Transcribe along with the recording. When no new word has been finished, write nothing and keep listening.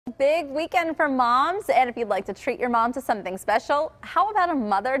Big weekend for moms, and if you'd like to treat your mom to something special, how about a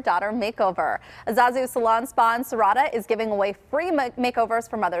mother-daughter makeover? Izzazu Salon Spa in Serrata is giving away free makeovers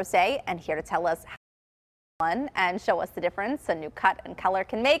for Mother's Day, and here to tell us how fun and show us the difference a new cut and color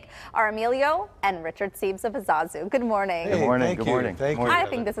can make are Emilio and Richard Siebes of Izzazu. Good morning. Hey, good morning. Good morning. Thank you. I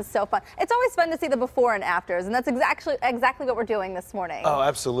think this is so fun. It's always fun to see the before and afters, and that's exactly what we're doing this morning. Oh,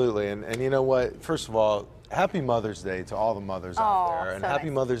 absolutely. And you know what? First of all, happy Mother's Day to all the mothers out there, and so happy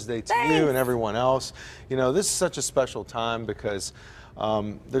nice. Mother's Day to you and everyone else. You know, this is such a special time because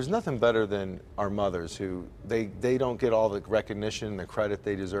there's nothing better than our mothers who they don't get all the recognition and the credit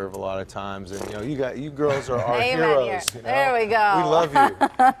they deserve a lot of times. And you girls are our heroes. You know? There we go. We love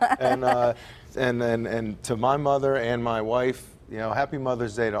you. And to my mother and my wife, happy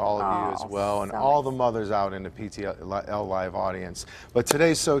Mother's Day to all of you as well, and all the mothers out in the PTL Live audience. But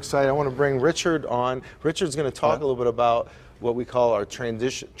today's so exciting. I want to bring Richard on. Richard's going to talk a little bit about what we call our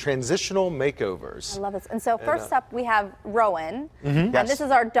transitional makeovers. I love this. And so first up, we have Rowan, and this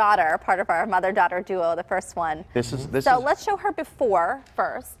is our daughter, part of our mother-daughter duo, the first one. Let's show her before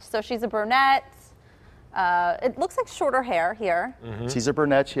first. So she's a brunette. It looks like shorter hair here. She's a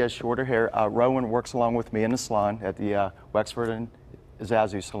brunette. She has shorter hair. Rowan works along with me in the salon at the Wexford and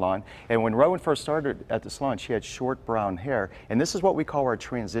Izzazu Salon. And when Rowan first started at the salon, she had short brown hair. And this is what we call our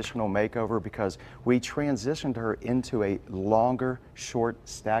transitional makeover because we transitioned her into a longer, short,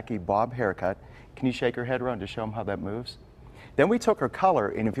 stacky bob haircut. Can you shake her head around to show them how that moves? Then we took her color,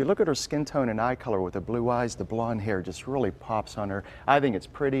 and if you look at her skin tone and eye color with the blue eyes, the blonde hair just really pops on her. I think it's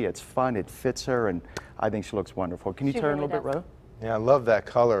pretty, it's fun, it fits her, and I think she looks wonderful. Can you turn a little bit, Ro? Yeah, I love that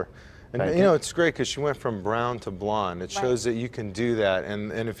color. And it's great because she went from brown to blonde. It shows that you can do that.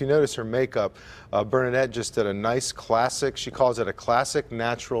 And if you notice her makeup, Bernadette just did a nice classic, she calls it a classic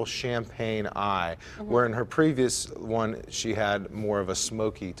natural champagne eye, where in her previous one she had more of a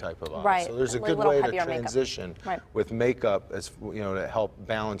smoky type of eye. So there's a good way to transition with makeup as to help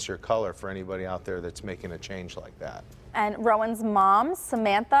balance your color for anybody out there that's making a change like that. And Rowan's mom,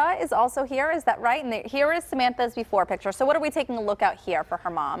 Samantha, is also here. Is that right? And here is Samantha's before picture. So what are we taking a look at here for her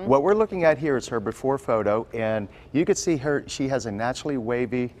mom? What we're looking at here is her before photo, and you can see her. She has a naturally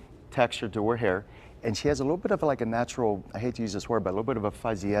wavy texture to her hair, and she has a little bit of like a natural, I hate to use this word, but a little bit of a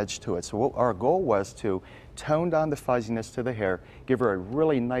fuzzy edge to it. So what our goal was to tone down the fuzziness to the hair, give her a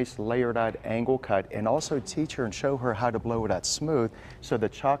really nice layered out angle cut, and also teach her and show her how to blow it out smooth so the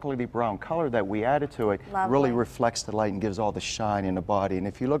chocolatey brown color that we added to it really reflects the light and gives all the shine in the body. And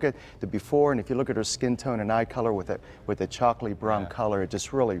if you look at the before and if you look at her skin tone and eye color with the chocolatey brown color, it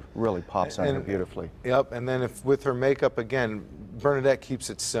just really pops on her beautifully. Yep, and then with her makeup, again, Bernadette keeps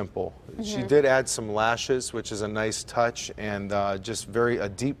it simple. She did add some lashes, which is a nice touch, and just a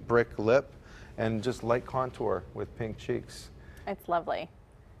deep brick lip, and just light contour with pink cheeks. It's lovely.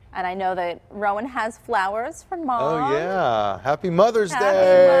 And I know that Rowan has flowers for Mom. Oh yeah, Happy Mother's Day! Happy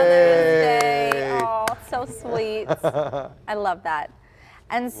Mother's Day. Oh, so sweet. I love that.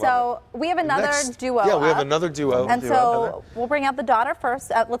 And so we have another duo. Yeah, we have another duo. And so we'll bring out the daughter first.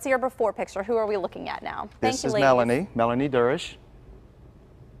 Let's see her before picture. Who are we looking at now? This is Melanie Durish.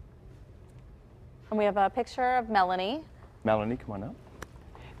 And we have a picture of Melanie. Melanie, come on up.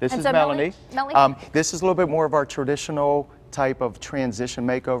 This is Melanie. This is a little bit more of our traditional type of transition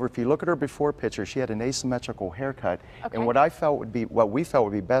makeover. If you look at her before picture, she had an asymmetrical haircut. And what we felt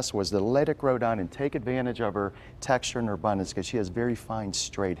would be best was to let it grow down and take advantage of her texture and her abundance because she has very fine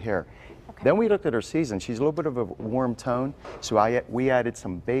straight hair. Then we looked at her season. She's a little bit of a warm tone, so we added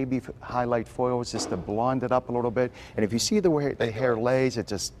some baby highlight foils just to blonde it up a little bit. And if you see the way the hair lays,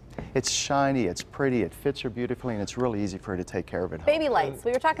 it's shiny, it's pretty, it fits her beautifully, and it's really easy for her to take care of it. Baby lights.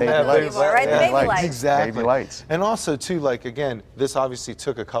 We were talking about those before, right? The baby lights. Exactly. Baby lights. And also, too, like, again, this obviously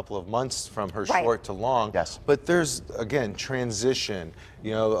took a couple of months from her short to long. Yes. But there's, again, transition. A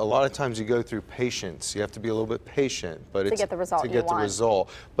lot of times you go through patience. You have to be a little bit patient, but to get the result you want.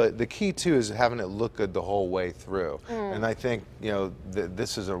 But the key, too, is having it look good the whole way through. And I think,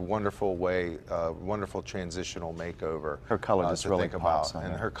 this is a wonderful way, wonderful transitional makeover. Her color just really pops on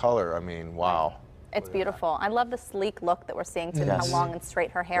and her color, I mean, wow. It's beautiful. I love the sleek look that we're seeing too, how long and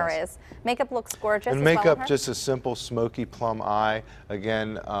straight her hair is. Makeup looks gorgeous. And makeup, just a simple smoky plum eye.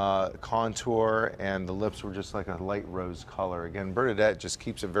 Again, contour, and the lips were just like a light rose color. Again, Bernadette just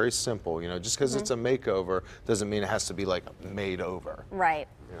keeps it very simple. Just because it's a makeover doesn't mean it has to be like made over. Right.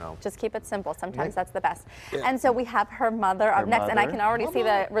 You know. Just keep it simple. Sometimes that's the best. Yeah. And so we have her mother up next, and I can already see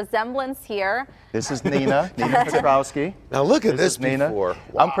the resemblance here. This is Nina Petrowski. Now look at this Nina. before.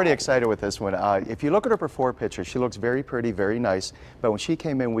 I'm pretty excited with this one. If you look at her before picture, she looks very pretty, very nice. But when she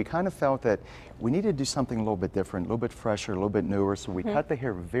came in, we kind of felt that we needed to do something a little bit different, a little bit fresher, a little bit newer. So we cut the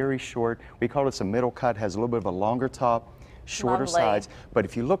hair very short. We call this a middle cut, has a little bit of a longer top, shorter Lovely. sides. But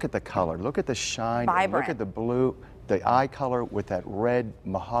if you look at the color, look at the shine, and look at the blue, the eye color with that red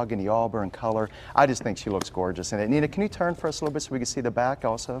mahogany auburn color. I just think she looks gorgeous in it. Nina, can you turn for us a little bit so we can see the back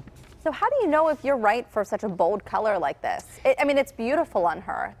also? So how do you know if you're right for such a bold color like this? I mean, it's beautiful on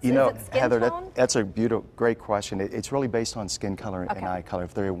her. You know, is it skin Heather, tone? that's a great question. It's really based on skin color and eye color.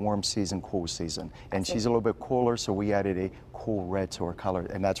 If they're a warm season, cool season. And she's a little bit cooler, so we added a cool red to her color,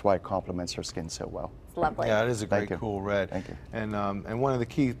 and that's why it complements her skin so well. It's lovely. Yeah, it is a great cool red. Thank you. And one of the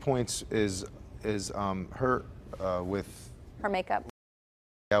key points is her with Her makeup.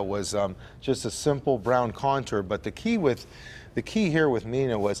 that was just a simple brown contour, but the key here with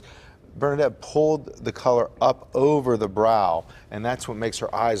Nina was Bernadette pulled the color up over the brow, and that's what makes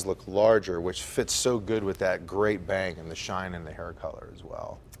her eyes look larger, which fits so good with that great bang and the shine in the hair color as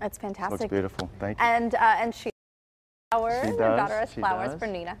well. It's fantastic. Looks beautiful. Thank you. And she flowers. She Her does. daughter has She flowers does. for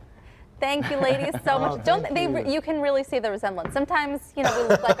Nina. Thank you, ladies, so much. You can really see the resemblance. Sometimes, you know, we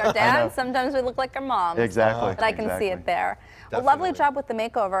look like our dads. Sometimes we look like our moms. Exactly. But I can see it there. Well, Definitely. lovely job with the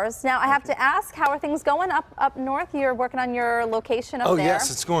makeovers. Now I have to ask, how are things going up north? You're working on your location up there. Oh yes,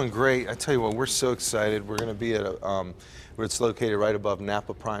 it's going great. I tell you what, we're so excited. We're going to be at where it's located right above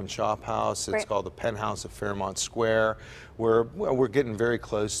Napa Prime Chop House. It's called the Penthouse at Fairmont Square. We're getting very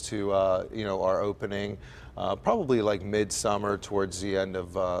close to you know, our opening, probably like midsummer towards the end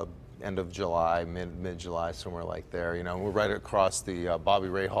of July, mid-July, somewhere like there. You know, we're right across the Bobby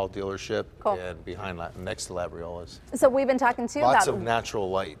Ray Hall dealership and behind next to Labriola's. So we've been talking to you Lots about of natural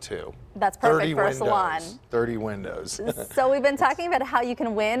light too. That's perfect 30 for a windows, salon. 30 windows. So we've been talking about how you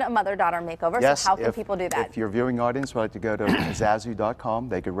can win a mother-daughter makeover. Yes, so how can people do that? If your viewing audience would like to go to Izzazu.com,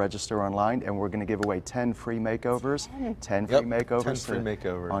 they could register online, and we're going to give away 10 free makeovers. 10 free makeovers. 10 free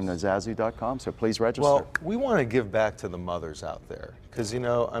makeovers. On Izzazu.com, so please register. Well, we want to give back to the mothers out there, because, you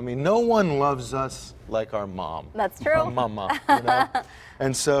know, I mean, no one loves us like our mom. That's true. Our mama, you know?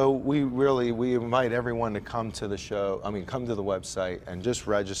 And so we invite everyone to come to the show, come to the website and just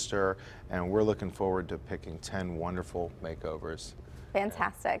register, and we're looking forward to picking 10 wonderful makeovers.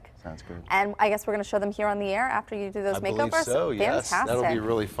 Fantastic. Sounds good. And I guess we're going to show them here on the air after you do those makeovers? I believe so, yes. Fantastic. That'll be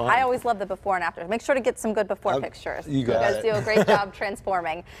really fun. I always love the before and after. Make sure to get some good before pictures. You guys do a great job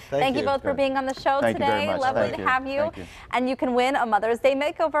transforming. Thank you both for being on the show Thank you today. very much. Lovely Thank to you. have you. Thank you. And you can win a Mother's Day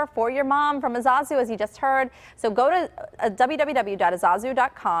makeover for your mom from Izzazu, as you just heard. So go to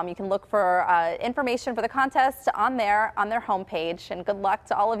www.izzazu.com. You can look for information for the contest on their homepage. And good luck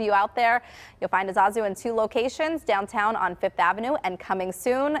to all of you out there. You'll find Izzazu in 2 locations, downtown on 5th Avenue, and coming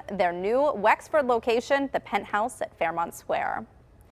soon, their new Wexford location, the Penthouse at Fairmont Square.